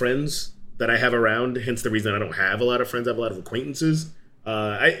lot of my friends that I have around. Hence the reason I don't have a lot of friends. I have a lot of acquaintances.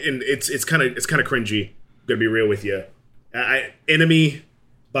 And it's kind of cringy. I'm gonna be real with you. Enemy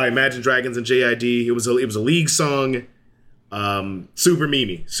by Imagine Dragons and JID. It was a League song. Super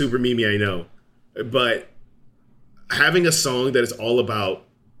memey, I know. But having a song that is all about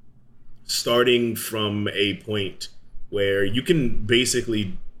starting from a point where you can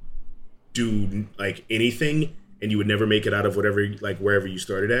basically do like anything and you would never make it out of whatever, like wherever you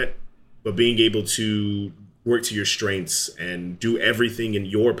started at, but being able to work to your strengths and do everything in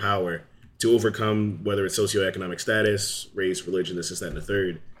your power to overcome, whether it's socioeconomic status, race, religion, this, that, and the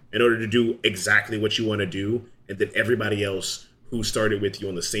third, in order to do exactly what you want to do, and then everybody else who started with you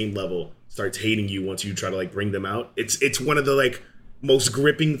on the same level starts hating you once you try to like bring them out. It's one of the like most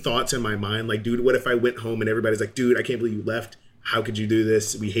gripping thoughts in my mind. Like, dude, what if I went home and everybody's like, dude, I can't believe you left. How could you do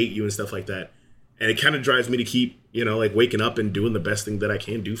this? We hate you and stuff like that. And it kind of drives me to keep, you know, like waking up and doing the best thing that I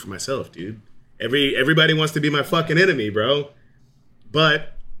can do for myself, dude. Everybody wants to be my fucking enemy, bro.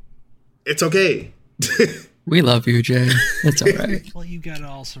 But it's okay. We love you, Jay. It's all right. Well, you gotta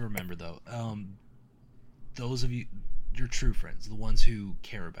also remember though, those of you, your true friends, the ones who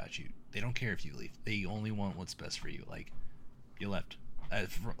care about you, they don't care if you leave. They only want what's best for you. Like, you left.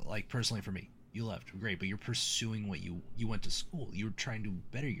 Like, personally for me, you left. Great, but you're pursuing what you went to school. You're trying to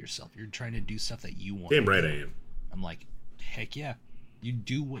better yourself. You're trying to do stuff that you want. Damn right I am. I'm like, heck yeah. You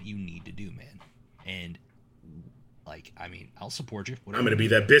do what you need to do, man. And, like, I mean, I'll support you. I'm going to be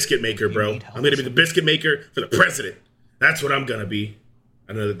that biscuit maker, bro. I'm going to be the biscuit maker for the president. That's what I'm going to be.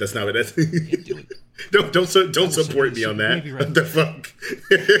 I know that's not what that's... Yeah, do it. Don't support me on that. Right. What the fuck?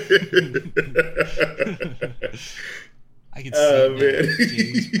 I can Oh, see man. that.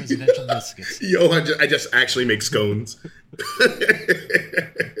 Jamie's presidential biscuits. Yo, I just actually make scones.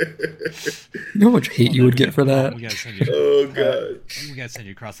 You know how much hate you would get for that? We gotta send you. Oh god. We gotta send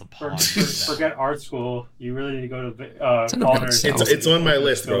you across the For, pond. forget art school. You really need to go to It's not about culinary. itself. It's on my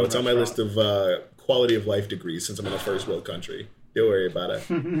list, bro. It's on my list of quality of life degrees since I'm in a first world country. Don't worry about it.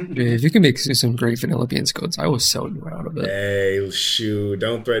 Dude, if you can make some great vanilla bean scones, I will sell you out of it. Hey, shoot.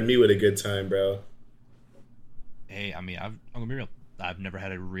 Don't threaten me with a good time, bro. Hey, I mean, I'm gonna be real. I've never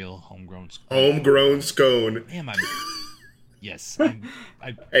had a real homegrown. Homegrown scone. Damn, yes. I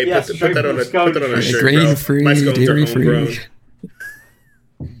Hey, Yes, put that on a scone. shirt, Grain bro. free, My scones are dairy homegrown. free.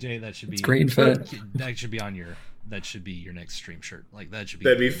 Jay, that should be It's grain fed. That should be on your. That should be your next stream shirt. Like that should be.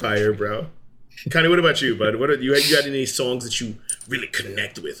 That'd be fire, bro. Connie, what about you, bud? What are, you got any songs that you really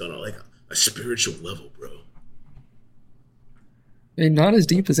connect with on a spiritual level, bro? And not as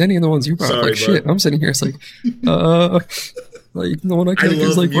deep as any of the ones you brought. Sorry, Like shit, bud. I'm sitting here. It's like, like the one I connect is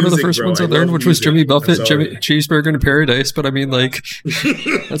love like one of the music, first bro. ones I I learned, love which was music. Jimmy I'm Buffett, Jimmy sorry. Cheeseburger in Paradise. But I mean, like,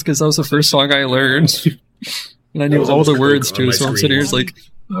 that's because that was the first song I learned, and I knew was all almost the Coke words on too. my So I'm screen. sitting here, it's like,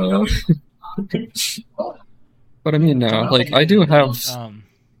 but I mean, no, like I do have.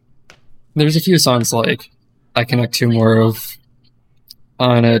 There's a few songs like I connect to more of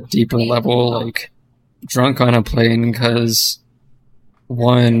on a deeper level, like Drunk on a Plane, because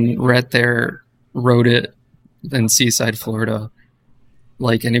one, Rhett there wrote it in Seaside, Florida,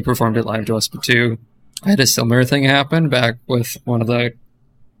 like, and he performed it live to us. But two, I had a similar thing happen back with one of the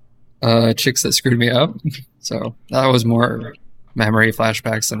chicks that screwed me up. So that was more memory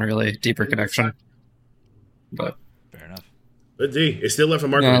flashbacks than really deeper connection. But Fair enough. But D, it's still left a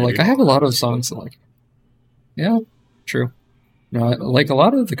mark. yeah, on you, like dude. I have a lot of songs that, like, yeah, true. No, like a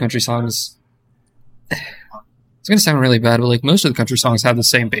lot of the country songs. It's gonna sound really bad, but like most of the country songs have the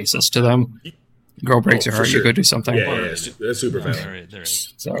same basis to them. Girl breaks your for heart, sure. you go do something. Yeah, that's super No, valid. there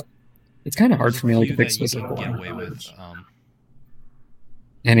is. So it's kind of hard for me like to Few pick that you specific can get one. away with.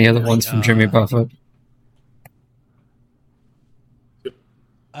 Any other ones from Jimmy Buffett?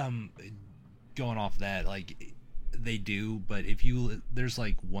 Going off that, like they do, but if you there's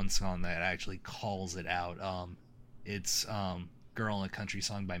like one song that actually calls it out. It's "Girl in a Country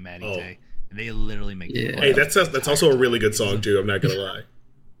Song" by Maddie Oh. Day. They literally make Yeah. fun Hey, of that's also a really good song too. I'm not gonna lie.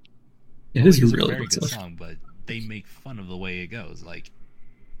 It is a It's really very good good song. song, but they make fun of the way it goes. Like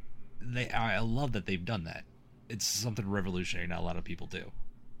I love that they've done that. It's something revolutionary. Not a lot of people do.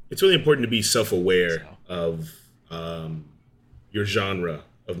 It's really important to be self-aware So. of your genre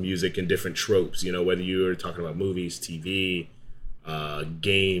of music and different tropes. You know, whether you're talking about movies, TV,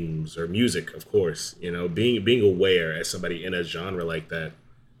 games, or music, of course. You know, being aware as somebody in a genre like that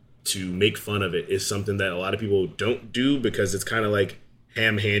to make fun of it is something that a lot of people don't do because it's kind of like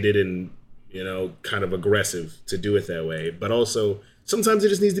ham-handed and, you know, kind of aggressive to do it that way. But also, sometimes it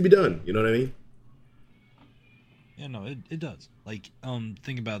just needs to be done. You know what I mean? Yeah, no, it does. Like,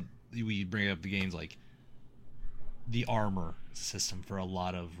 think about we bring up the games like the armor system for a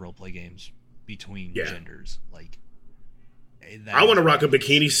lot of roleplay games between Yeah. genders. Like, I want to rock a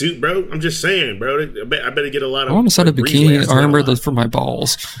bikini suit, bro. I'm just saying, bro. I better get a lot of. I want to set a breeze bikini last armor night. that's for my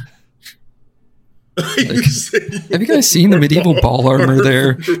balls. You said Have you guys seen the medieval ball armor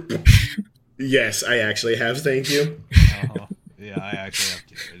there? Yes, I actually have. Thank you. Yeah, I actually have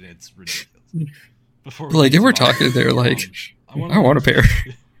to, and it's ridiculous. Before we Like, get if we're to mine, talking there, like, I wanna- want a pair.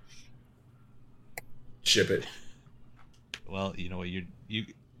 Ship it. Well, you know what, you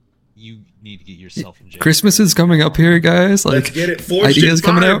need to get yourself in jail. Christmas is coming up here, guys. Let's Like, get it. Forged ideas in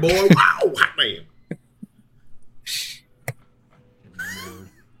coming fire, out. boy. Wow, hot man.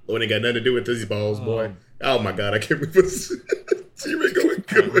 Lord ain't got nothing to do with these balls, boy. Oh my god, I can't believe this. You been going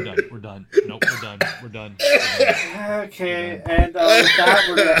Alright, we're done. good. We're done. Nope, we're done. We're done. Okay, and with that,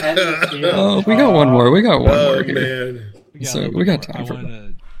 we're gonna end this here. oh, we got one more. We got one Oh more here. man. So, we got time I for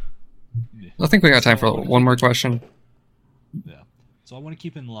wanna, I think we got time for one more question. Yeah. So I want to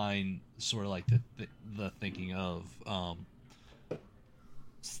keep in line sort of like the thinking of I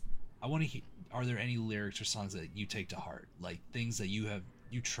want to are there any lyrics or songs that you take to heart, like things that you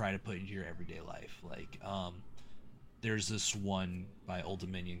try to put into your everyday life? Like there's this one by Old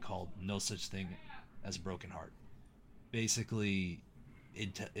Dominion called "No Such Thing as a Broken Heart." Basically,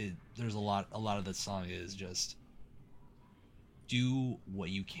 there's a lot of the song is just do what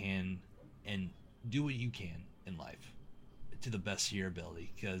you can in life to the best of your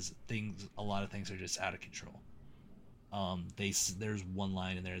ability, because a lot of things are just out of control. There's one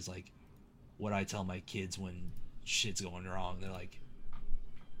line in there is like, what I tell my kids when shit's going wrong, they're like,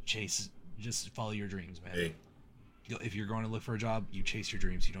 just follow your dreams, man. Hey, If you're going to look for a job, you chase your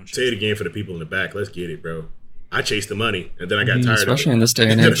dreams, you don't chase say it them. again for the people in the back. Let's get it, bro. I chased the money, and then I got tired of it. Especially in this day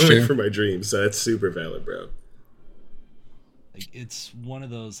and And then age, I went too. for my dreams. So that's super valid, bro. Like it's one of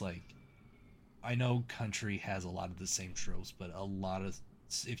those like I know country has a lot of the same tropes, but a lot of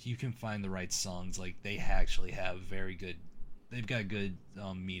if you can find the right songs, like they actually have very good. They've got good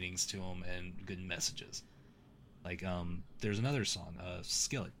meanings to them and good messages. Like there's another song,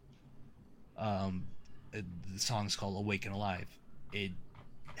 Skillet. The song's called "Awake and Alive." It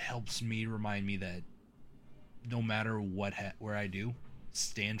helps me remind me that no matter where I do,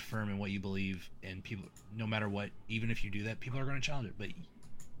 stand firm in what you believe, and people, no matter what, even if you do that, people are going to challenge it, but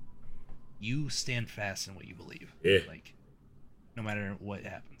you stand fast in what you believe. Yeah. Like, no matter what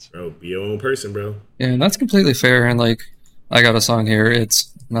happens. Bro, be your own person, bro. Yeah, and that's completely fair. And like, I got a song here.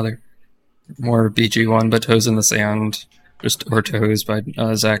 It's another more BG one, but "Toes in the Sand," or "Toes" by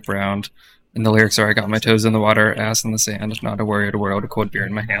Zach Brown. And the lyrics are, "I got my toes in the water, ass in the sand, not a worry of the world, a cold beer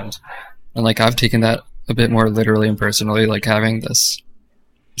in my hand." And like, I've taken that a bit more literally and personally, like having this,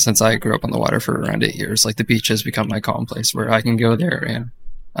 since I grew up on the water for around 8 years, like the beach has become my calm place where I can go there and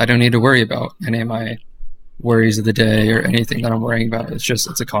I don't need to worry about any of my worries of the day or anything that I'm worrying about.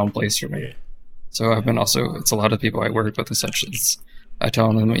 It's a calm place for me. Yeah. So I've been also, it's a lot of people I work with and such. I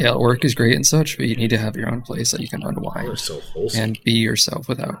tell them, yeah, work is great and such, but you need to have your own place that you can You're unwind so wholesome. and be yourself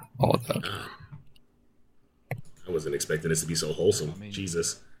without all of that. I wasn't expecting this to be so wholesome. I mean-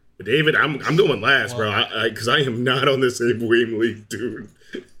 Jesus. But David, I'm going last, bro. Because I am not on the same wavelength, dude.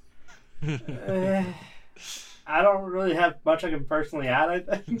 I don't really have much I can personally add.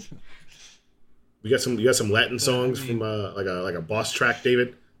 I think. You got some Latin songs from like a boss track,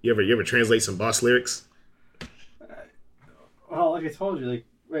 David. You ever translate some boss lyrics? Well, like I told you, like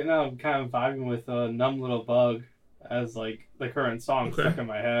right now I'm kind of vibing with "Numb Little Bug" as like the current song Okay. stuck in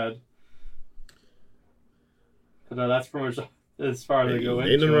my head. But that's pretty much as far as I go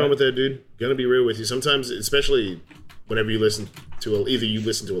into Ain't nothing wrong it. with that, dude. Gonna be real with you. Sometimes, especially whenever you listen to either you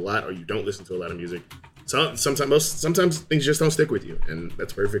listen to a lot or you don't listen to a lot of music. Sometimes things just don't stick with you, and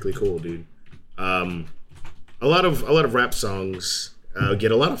that's perfectly cool, dude. A lot of rap songs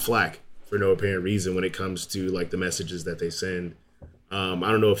get a lot of flack for no apparent reason when it comes to like the messages that they send. I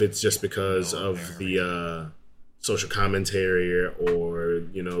don't know if it's just because of the social commentary or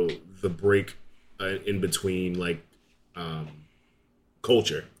the break in between like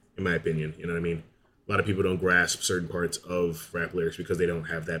culture, in my opinion. You know what I mean? A lot of people don't grasp certain parts of rap lyrics because they don't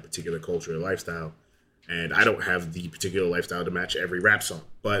have that particular culture or lifestyle. And I don't have the particular lifestyle to match every rap song.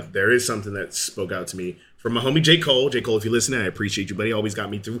 But there is something that spoke out to me from my homie J. Cole. J. Cole, if you're listening, I appreciate you, buddy. He always got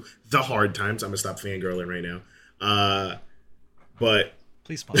me through the hard times. I'm going to stop fangirling right now. But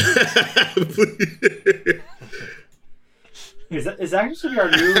Please sponsor us. Is that actually our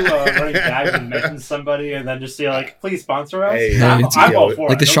new running gag and mention somebody and then just say like, please sponsor us? Hey, I'm it's- all for it.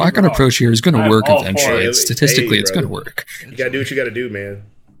 Like the Don't get me shotgun wrong. approach here is going to I'm work all for eventually. it. Statistically, Hey, it's going to brother. work. You got to do what you got to do, man.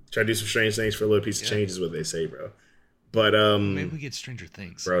 Try to do some strange things for a little piece of change is what they say, bro. But Maybe we get Stranger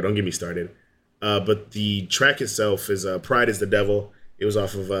Things. bro, don't get me started. But the track itself is "Pride is the Devil." It was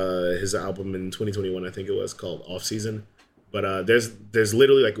off of his album in 2021, I think it was, called Off Season. But there's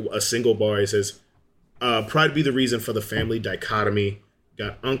literally like a single bar. It says, "Pride be the reason for the family dichotomy.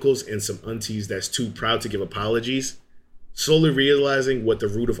 Got uncles and some aunties that's too proud to give apologies. Slowly realizing what the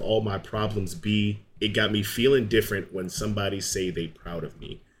root of all my problems be. It got me feeling different when somebody say they proud of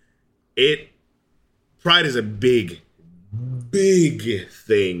me." Pride is a big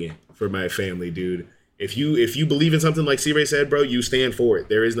thing for my family, dude. If you believe in something, like C-Ray said, bro, you stand for it.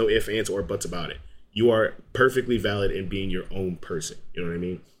 There is no ifs, ands, or buts about it. You are perfectly valid in being your own person. You know what I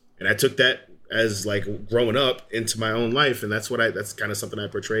mean? And I took that as like growing up into my own life, and that's kind of something I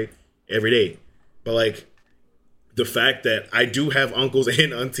portray every day. But like the fact that I do have uncles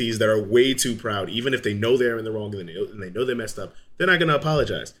and aunties that are way too proud, even if they know they're in the wrong and they know they messed up, they're not gonna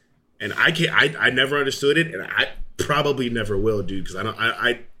apologize. And I never understood it, and I probably never will, dude. Because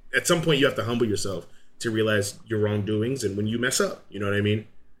I at some point you have to humble yourself to realize your wrongdoings and when you mess up. You know what I mean?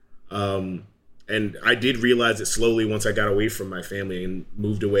 And I did realize it slowly once I got away from my family and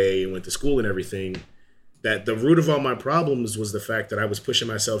moved away and went to school and everything, that the root of all my problems was the fact that I was pushing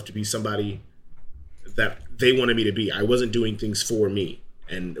myself to be somebody that they wanted me to be. I wasn't doing things for me.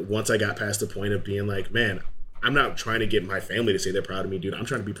 And once I got past the point of being like, man, I'm not trying to get my family to say they're proud of me, dude. I'm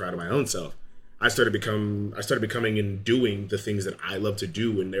trying to be proud of my own self. I started becoming and doing the things that I love to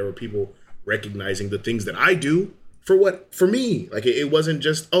do, and there were people recognizing the things that I do for me. Like it wasn't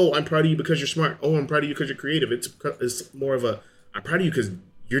just, oh, I'm proud of you because you're smart. Oh, I'm proud of you because you're creative. It's more of a, I'm proud of you because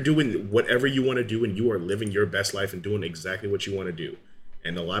you're doing whatever you want to do and you are living your best life and doing exactly what you want to do.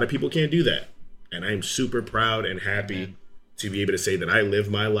 And a lot of people can't do that. And I am super proud and happy to be able to say that I live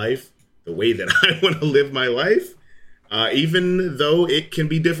my life the way that I want to live my life. Even though it can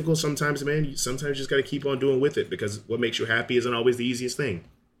be difficult sometimes, man, you sometimes just got to keep on doing with it, because what makes you happy isn't always the easiest thing.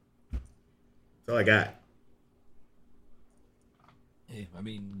 That's all I got. Hey, I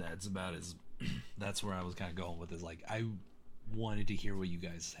mean, that's about as that's where I was kind of going with, is like, I wanted to hear what you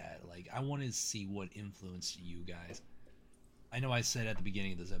guys had. Like, I wanted to see what influenced you guys. I know I said at the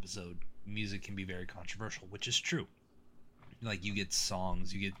beginning of this episode, music can be very controversial, which is true. Like, you get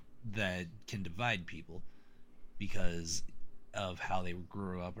songs that can divide people because of how they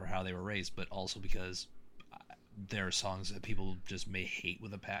grew up or how they were raised, but also because there are songs that people just may hate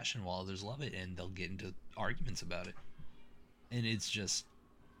with a passion while others love it, and they'll get into arguments about it. And it's just,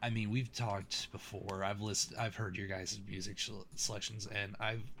 I mean, we've talked before. I've heard your guys' music selections, and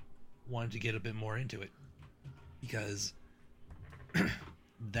I've wanted to get a bit more into it because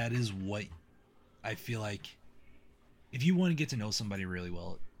that is what I feel like. If you want to get to know somebody really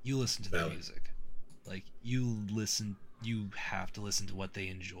well, you listen to their music. Like, you have to listen to what they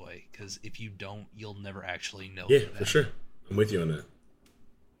enjoy, because if you don't, you'll never actually know. Yeah, for sure. I'm with you on that.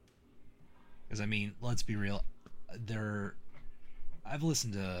 Because, I mean, let's be real. I've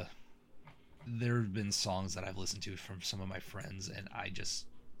listened to, there have been songs that I've listened to from some of my friends, and I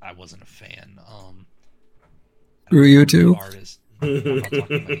wasn't a fan. Were you too? Artist. I'm not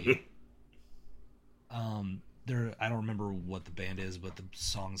talking about you. I don't remember what the band is, but the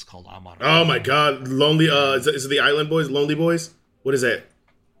song's called "I'm on." Oh my God, Lonely. Is it the Island Boys? Lonely Boys? What is that?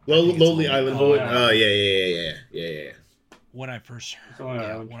 Lonely Island Boys. Oh yeah. When I first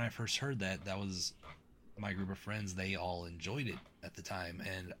heard that was my group of friends. They all enjoyed it at the time,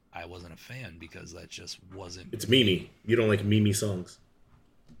 and I wasn't a fan because that just wasn't. It's Mimi. You don't like Mimi songs.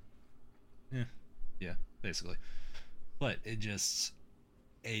 Yeah, basically. But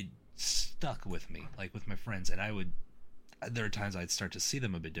it stuck with me, like with my friends, and there are times I'd start to see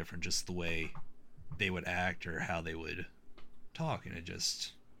them a bit different, just the way they would act or how they would talk, and it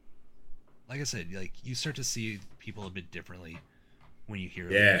just, like I said, like, you start to see people a bit differently when you hear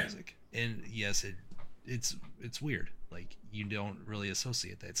their music. And yes, it's weird. Like, you don't really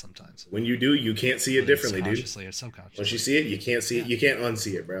associate that sometimes. When you do, you can't see it differently, dude. Consciously or subconsciously. Once you see it, you can't see it. You can't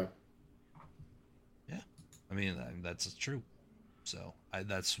unsee it, bro. Yeah, I mean, that's true. So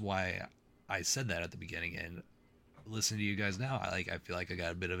that's why I said that at the beginning, and listening to you guys now, I feel like I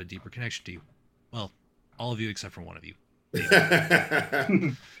got a bit of a deeper connection to you. Well, all of you except for one of you.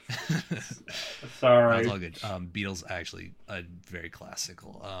 Sorry. That's all good. Beatles, actually, very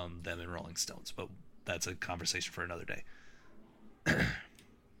classical. Them and Rolling Stones, but that's a conversation for another day.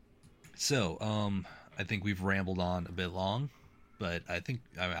 So, I think we've rambled on a bit long. But I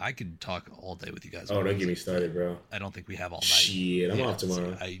I could talk all day with you guys. Oh, don't get me started, bro. I don't think we have all night. Shit, I'm off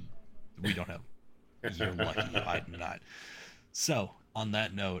tomorrow. We don't have. You're lucky. I'm not. So, on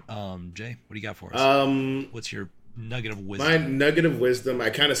that note, Jay, what do you got for us? What's your nugget of wisdom? My nugget of wisdom, I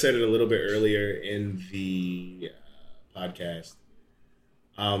kind of said it a little bit earlier in the podcast.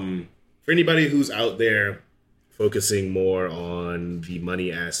 For anybody who's out there focusing more on the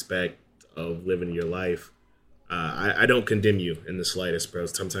money aspect of living your life, I don't condemn you in the slightest, bro.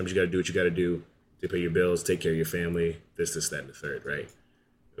 Sometimes you got to do what you got to do to pay your bills, take care of your family, this, that, and the third, right?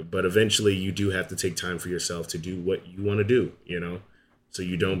 But eventually you do have to take time for yourself to do what you want to do, so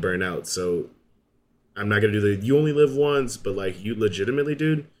you don't burn out. So I'm not going to do you only live once, but like, you legitimately,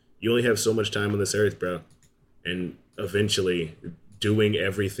 dude, you only have so much time on this earth, bro. And eventually doing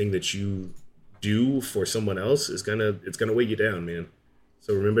everything that you do for someone else it's going to weigh you down, man.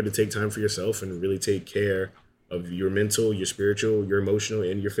 So remember to take time for yourself and really take care of your mental, your spiritual, your emotional,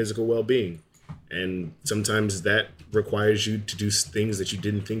 and your physical well-being. And sometimes that requires you to do things that you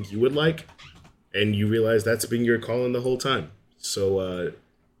didn't think you would like, and you realize that's been your calling the whole time. So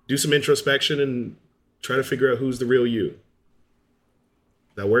do some introspection and try to figure out who's the real you.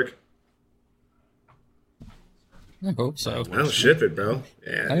 That work? I hope so. I'll ship it, bro.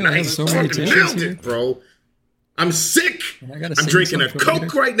 Yeah, I nice. have so many Fucking tips nailed here. it, bro. I'm sick. I'm drinking a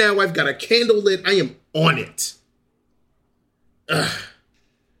Coke right now. I've got a candle lit. I am on it.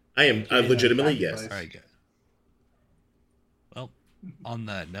 I am legitimately, yes. All right, good. Well, on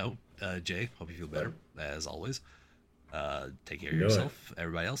that note, Jay, hope you feel better, as always. Take care of yourself.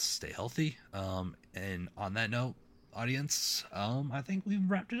 Everybody else, stay healthy. And on that note, audience, I think we've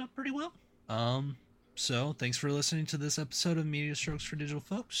wrapped it up pretty well. So thanks for listening to this episode of Media Strokes for Digital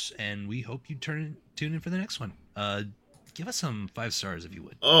Folks, and we hope you tune in for the next one. Give us some 5 stars if you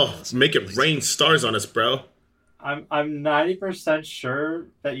would. Oh, make it rain stars on us, bro. I'm 90% sure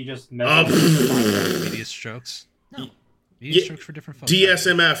that you just Media Strokes. No, Media Strokes for different folks.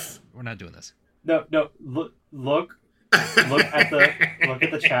 DSMF. We're not doing this. No. Look. Look at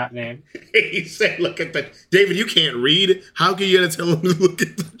the chat name. He said, "Look at the David. You can't read. How can you gonna tell him to look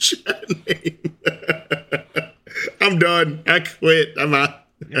at the chat name?" I'm done. I quit. I'm out.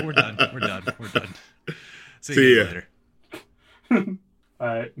 Yeah, we're done. We're done. We're done. See See you ya. later. All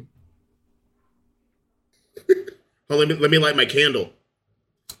right. Oh, let me light my candle.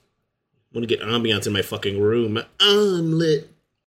 I want to get ambiance in my fucking room. I'm lit.